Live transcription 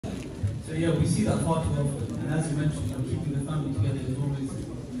So yeah, we see that far too often. And as you mentioned, keeping the family together is always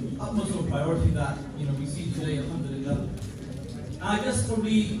utmost of a priority that we see today, alhamdulillah. And I guess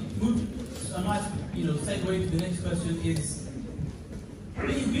probably a nice segue to the next question is,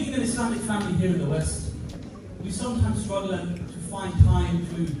 being an Islamic family here in the West, we sometimes struggle to find time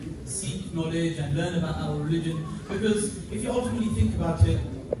to seek knowledge and learn about our religion, because if you ultimately think about it,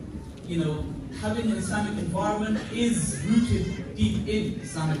 having an Islamic environment is rooted deep in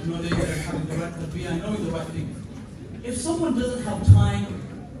Islamic knowledge and having the right tarbiyah and knowing the right things. If someone doesn't have time,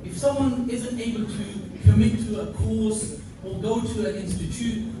 if someone isn't able to commit to a course or go to an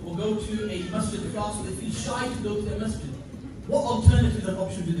institute or go to a masjid class, or they feel shy to go to their masjid, what alternatives and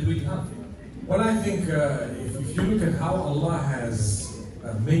options do they really have? Well, I think if you look at how Allah has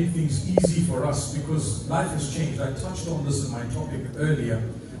made things easy for us, because life has changed. I touched on this in my topic earlier,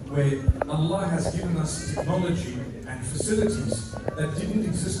 where Allah has given us technology and facilities that didn't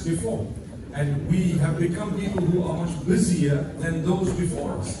exist before. And we have become people who are much busier than those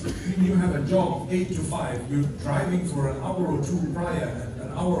before us. When you have a job 8 to 5, you're driving for an hour or two prior and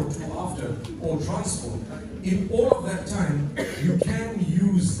an hour or two after, or transport. In all of that time, you can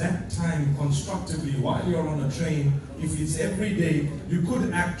use that time constructively while you're on a train. If it's every day, you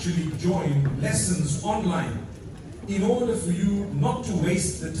could actually join lessons online in order for you not to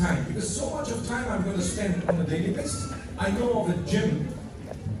waste the time. Because so much of time I'm going to spend on a daily basis. I know of a gym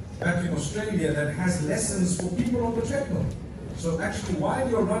back in Australia that has lessons for people on the treadmill. So actually, while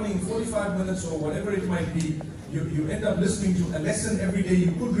you're running 45 minutes or whatever it might be, you end up listening to a lesson every day.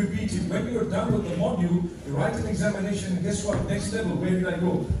 You could repeat it. When you're done with the module, you write an examination, and guess what? Next level, where did I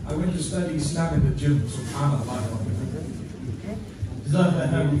go? I went to study Islam in the gym. SubhanAllah.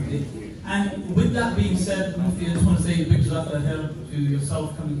 And with that being said, Mufti, I just want to say a big jazakallah to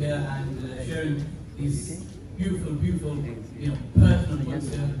yourself coming here and sharing these beautiful, personal words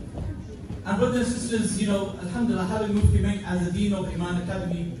here. And brothers and sisters, alhamdulillah, having Mufti Menk as the Dean of Iman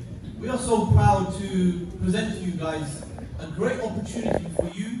Academy, we are so proud to present to you guys a great opportunity for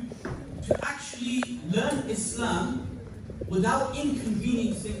you to actually learn Islam without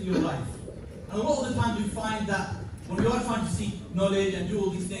inconveniencing your life. And a lot of the time we find that when we are trying to seek knowledge and do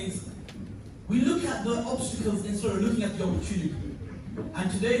all these things, we look at the obstacles instead of looking at the opportunity.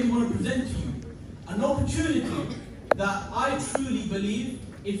 And today we want to present to you an opportunity that I truly believe,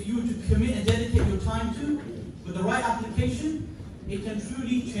 if you were to commit and dedicate your time to, with the right application, it can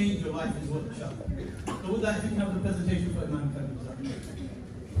truly change your life as well, inshallah. So with that, if you can have the presentation for Imam Khalid.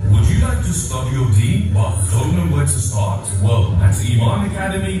 Would you like to study your deen but don't know where to start? Well, at Iman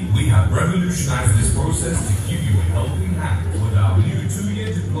Academy, we have revolutionized this process to give you a helping hand. With our new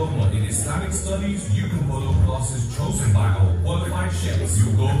 2-year diploma in Islamic studies, you can follow classes chosen by our qualified sheikhs.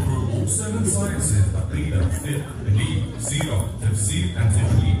 You'll go through all 7 sciences: Aqidah, Fiqh, Hadith, Seerah, Tafsir, and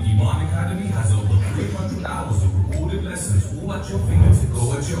Tajweed. Iman Academy has over 300 hours of recorded lessons all at your fingertips.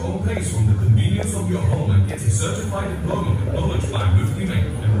 Go at your own pace from the convenience of your home and get a certified diploma with knowledge by Mufti Menk.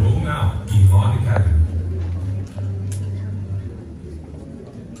 Enroll now, Iman Academy.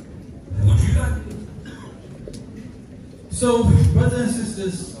 Would you like? So, brothers and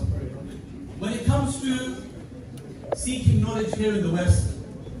sisters, when it comes to seeking knowledge here in the West,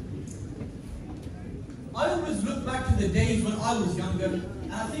 I always look back to the days when I was younger,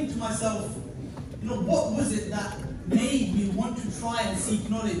 and I think to myself, what was it that made me want to try and seek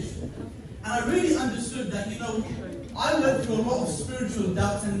knowledge? And I really understood that, I went through a lot of spiritual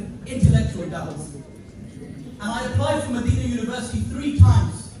doubts and intellectual doubts. And I applied for Medina University 3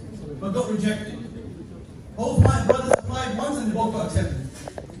 times, but got rejected. Both my brothers applied once and they both got accepted.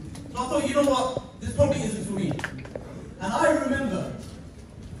 So I thought, this probably isn't for me. And I remember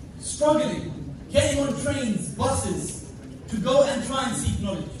struggling, getting on trains, buses, to go and try and seek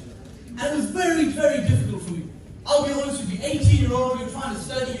knowledge. And it was very, very difficult for me. I'll be honest with you, 18-year-old, you're trying to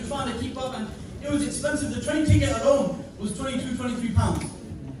study, you're trying to keep up, and it was expensive. The train ticket alone was 22, 23 pounds.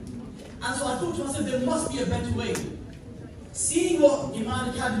 And so I thought to myself, there must be a better way. Seeing what Iman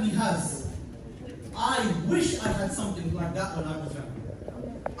Academy has, I wish I had something like that when I was young.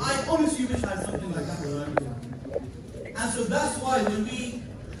 I honestly wish I had something like that when I was young. And so that's why when we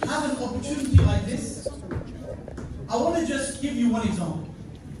have an opportunity like this, I want to just give you one example.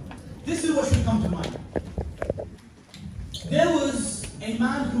 This is what should come to mind. There was a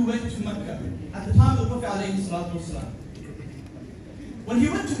man who went to Mecca at the time of the Prophet ﷺ. When he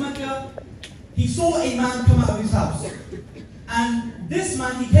went to Mecca, he saw a man come out of his house. And this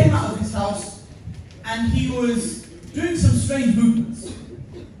man, he came out of his house and he was doing some strange movements.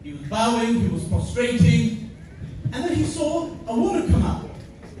 He was bowing, he was prostrating, and then he saw a woman come out.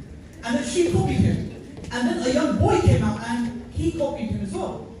 And then she copied him. And then a young boy came out and he copied him as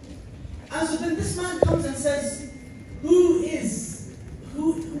well. And so then this man comes and says, who are these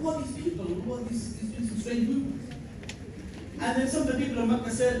people? Who are these strange movements? And then some of the people of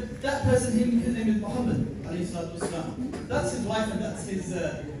Mecca said, that person, his name is Muhammad, alayhi salatu wasalam. That's his wife and that's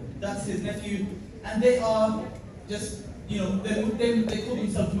his nephew. And they are just, they call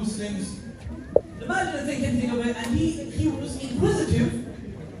themselves Muslims. The man didn't think anything of it, and he was inquisitive.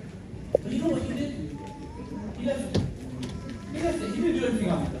 But you know what he did? He left it. He didn't do anything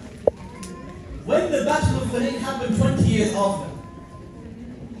after that. When the Battle of Hunayn happened 20 years after,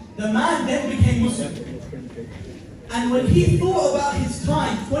 the man then became Muslim. And when he thought about his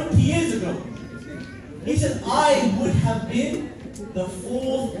time 20 years ago, he said, I would have been the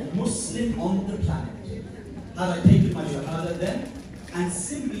 4th Muslim on the planet had I taken my shahada then and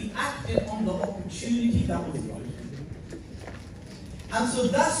simply acted on the opportunity that was given. And so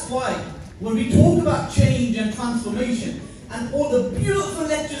that's why when we talk about change and transformation and all the beautiful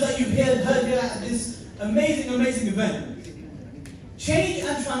lectures that you've heard here at this amazing, amazing event, change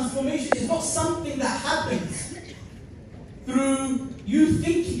and transformation is not something that happens through you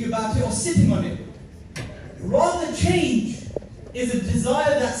thinking about it or sitting on it. Rather, change is a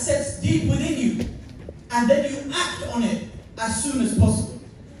desire that sets deep within you, and then you act on it as soon as possible.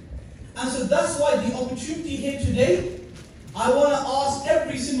 And so that's why the opportunity here today, I want to ask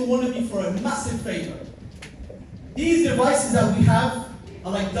every single one of you for a massive favor. These devices that we have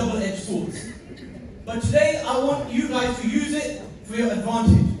are like double-edged swords. But today, I want you guys to use it for your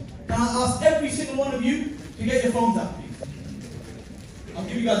advantage. Can I ask every single one of you to get your phones out, please? I'll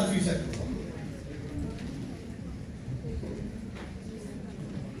give you guys a few seconds.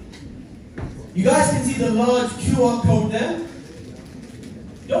 You guys can see the large QR code there.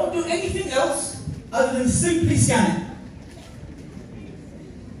 Don't do anything else other than simply scan it.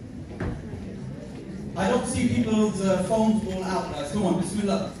 I don't see people's phones all out, guys. Come on,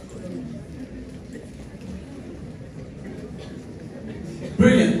 bismillah.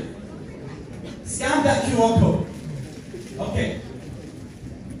 Brilliant. Scan that QR code. Okay.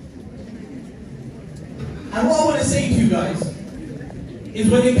 And what I want to say to you guys is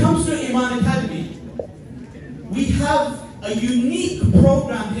when it comes to Iman Academy, we have a unique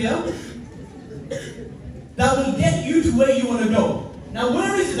program here that will get you to where you want to go. Now,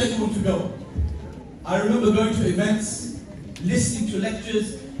 where is it that you want to go? I remember going to events, listening to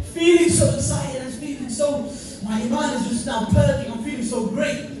lectures, feeling so excited and feeling so, my Iman is just now perking, I'm feeling so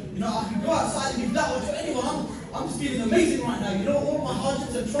great. I can go outside and give da'wah to anyone. I'm just feeling amazing right now. All my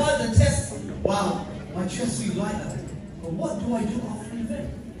hardships and trials and tests. Wow, my chest feels lighter. But what do I do after an event?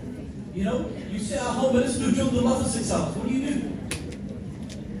 You sit at home and listen to Jundullah for 6 hours. What do you do?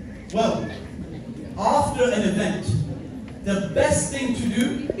 Well, after an event, the best thing to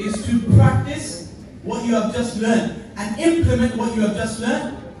do is to practice what you have just learned and implement what you have just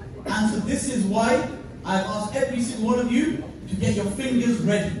learned. And so this is why I've asked every single one of you to get your fingers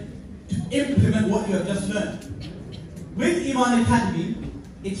ready to implement what you have just learned. With Iman Academy,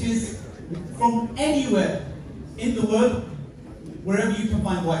 it is from anywhere in the world, wherever you can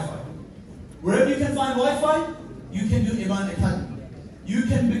find Wi-Fi. Wherever you can find Wi-Fi, you can do Iman Academy. You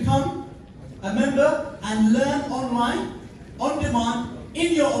can become a member and learn online, on demand,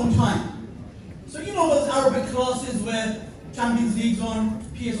 in your own time. So those Arabic classes where Champions League's on,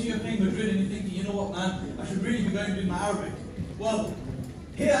 PSG are playing Madrid, and you're thinking, you know what, man, I should really be going to do my Arabic. Well,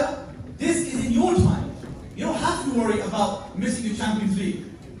 here, this is in your time. You don't have to worry about missing the Champions League.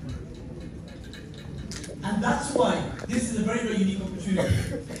 And that's why this is a very, very unique opportunity.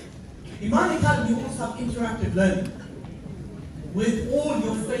 Iman Academy also have interactive learning with all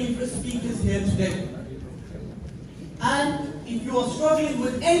your favorite speakers here today. And if you are struggling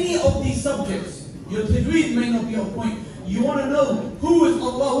with any of these subjects, your tajweed may not be on point. You want to know who is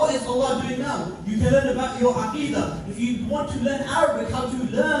Allah, what is Allah doing now? You can learn about your aqidah. If you want to learn Arabic, how to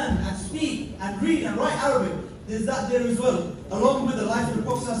learn and speak and read and write Arabic, there's that there as well. Along with the life of the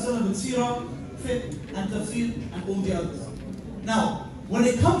Prophet ﷺ with seerah, fiqh and tafsir and all the others. Now, when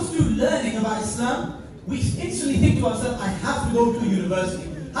it comes to learning about Islam, we instantly think to ourselves, I have to go to a university,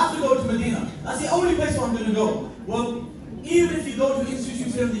 I have to go to Medina. That's the only place where I'm going to go. Well, even if you go to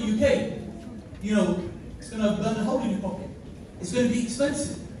institutes here in the UK, it's going to burn a hole in your pocket. It's going to be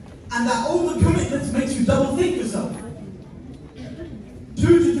expensive. And that overcommitment makes you double think yourself.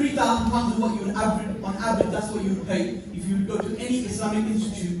 2,000 to 3,000 pounds is what you would average, on average, that's what you would pay if you would go to any Islamic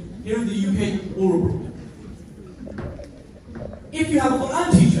institute here in the UK or abroad. If you have a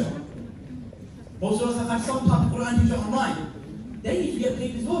Quran teacher, most of us have had some type of Quran teacher online, they need to get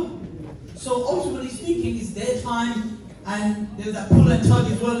paid as well. So ultimately speaking, it's their time, and there's that pull and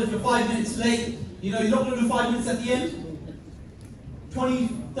tug as well. If you're 5 minutes late, you're not going to do 5 minutes at the end. 20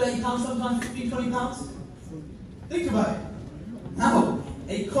 £30 sometimes, £15, £20? Think about it. Now,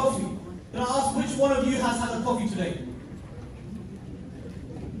 a coffee. Can I ask which one of you has had a coffee today?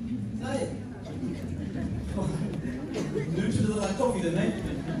 Is that it? Luton doesn't like coffee then, eh?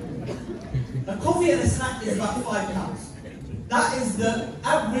 A coffee and a snack is about £5. That is the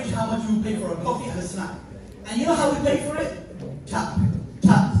average how much you pay for a coffee and a snack. And you know how we pay for it? Tap,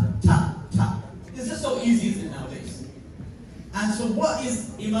 tap, tap, tap. It's just so easy, isn't it, nowadays? And so what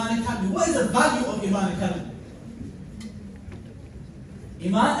is Iman Academy? What is the value of Iman Academy?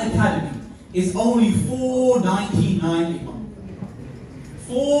 Iman Academy is only $4.99 a month.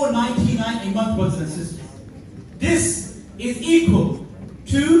 $4.99 a month, brothers and sisters. This is equal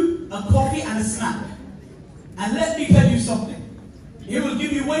to a coffee and a snack. And let me tell you something. It will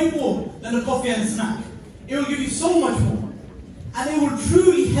give you way more than a coffee and a snack. It will give you so much more. And it will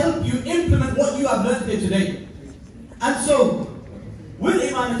truly help you implement what you have learned here today. And so,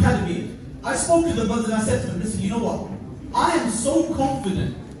 with Iman Academy, I spoke to the brothers and I said to them, listen, you know what? I am so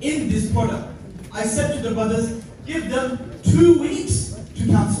confident in this product. I said to the brothers, give them 2 weeks to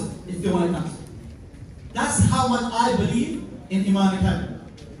cancel, if they want to cancel. That's how much I believe in Iman Academy.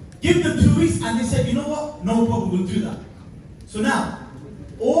 Give them 2 weeks, and they said, you know what? No problem, we'll do that. So now,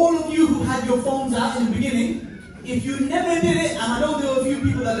 all of you who had your phones out in the beginning, if you never did it, and I know there were a few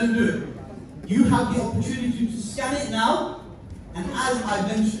people that didn't do it, you have the opportunity to scan it now, and as I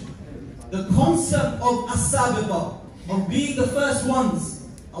mentioned, the concept of as-sabiqa, of being the first ones,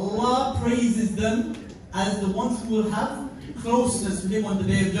 Allah praises them as the ones who will have closeness to Him on the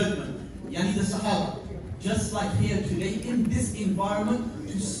Day of Judgment. Yani the Sahaba. Just like here today, in this environment,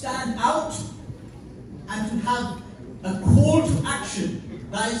 to stand out and to have a call to action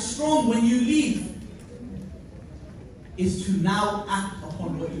that is strong when you leave, is to now act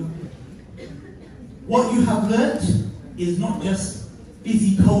upon what you have learned. What you have learned is not just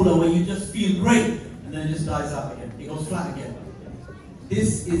fizzy cola where you just feel great and then it just dies out again. It goes flat again.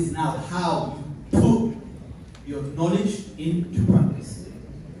 This is now how you put your knowledge into practice.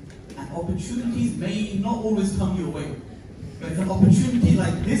 And opportunities may not always come your way. But if an opportunity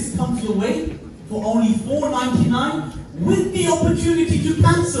like this comes your way for only $4.99 with the opportunity to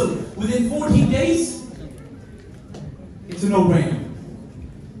cancel within 14 days, it's a no-brainer.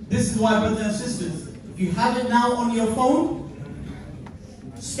 This is why, brothers and sisters, if you have it now on your phone,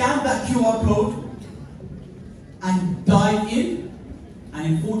 scan that QR code and dive in, and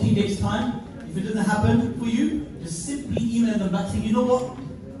in 14 days time, if it doesn't happen for you, just simply email them back saying, you know what,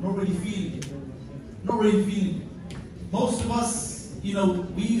 I'm not really feeling it. Not really feeling it. Most of us, you know,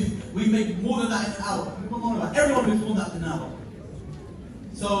 we make more than that in an hour. Everyone makes more than that in an hour.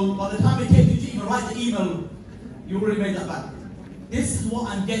 So by the time it takes you to even write the email, you already made that back. This is what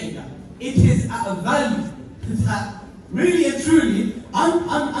I'm getting at. It is at a value that really and truly,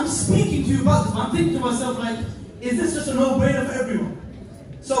 I'm speaking to you about this. I'm thinking to myself like, is this just a no-brainer for everyone?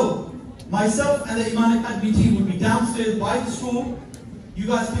 So, myself and the Iman Academy team will be downstairs by the school. You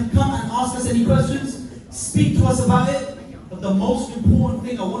guys can come and ask us any questions, speak to us about it. But the most important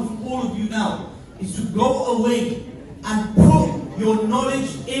thing I want from all of you now is to go away and put your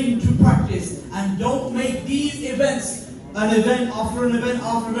knowledge into practice. And don't make these events an event after an event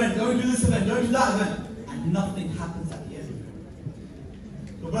after event. Don't do this event, don't do that event. And nothing happens at the end.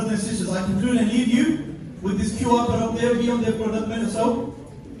 So brothers and sisters, I conclude and leave you with this QR code up there. Be on there for another minute or so.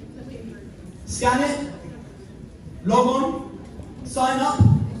 Scan it, log on, sign up,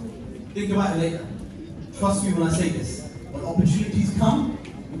 think about it later. Trust me when I say this. When opportunities come,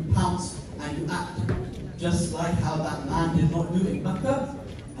 you pounce and you act. Just like how that man did not do in Mecca,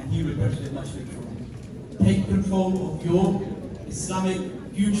 and he regretted it much later on. Take control of your Islamic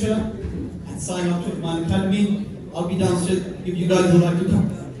future and sign up to Iman Academy. I'll be downstairs if you guys would like to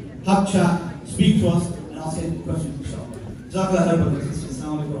come, have chat, speak to us, and ask any questions, inshallah. Jazakallah khair, brothers and sisters.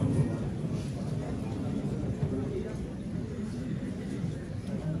 Assalamu alaikum.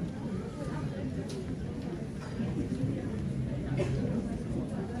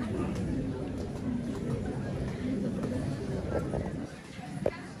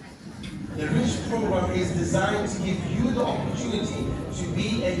 Program is designed to give you the opportunity to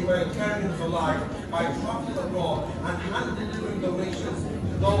be a humanitarian for life by traveling abroad and hand-delivering donations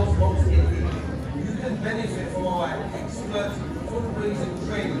to those most in need. You can benefit from our expert fundraising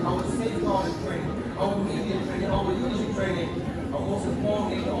training, our safeguarding training, our media training, our leadership training, and most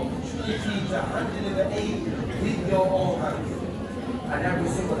importantly, the opportunity to hand-deliver aid with your own hands. And every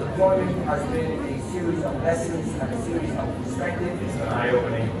single deployment has been a series of lessons and a series of perspectives. It's been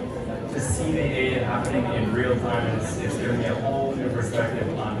eye-opening to see the aid happening in real time. It's given me a whole new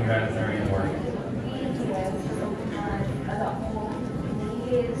perspective on humanitarian work.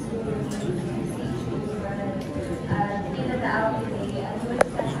 kids who see children, even the elderly, and with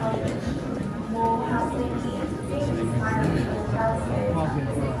the help, more helping inspiring the person,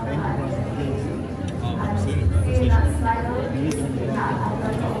 and seeing that smile,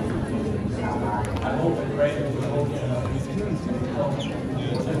 I hope and pray that we will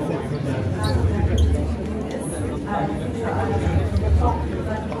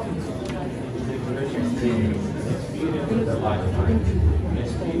experience of the lifetime,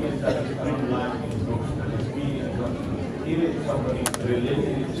 experience that is online in books, an experience of hearing somebody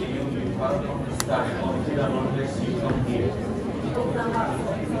related to you, you can't understand until and unless you come here.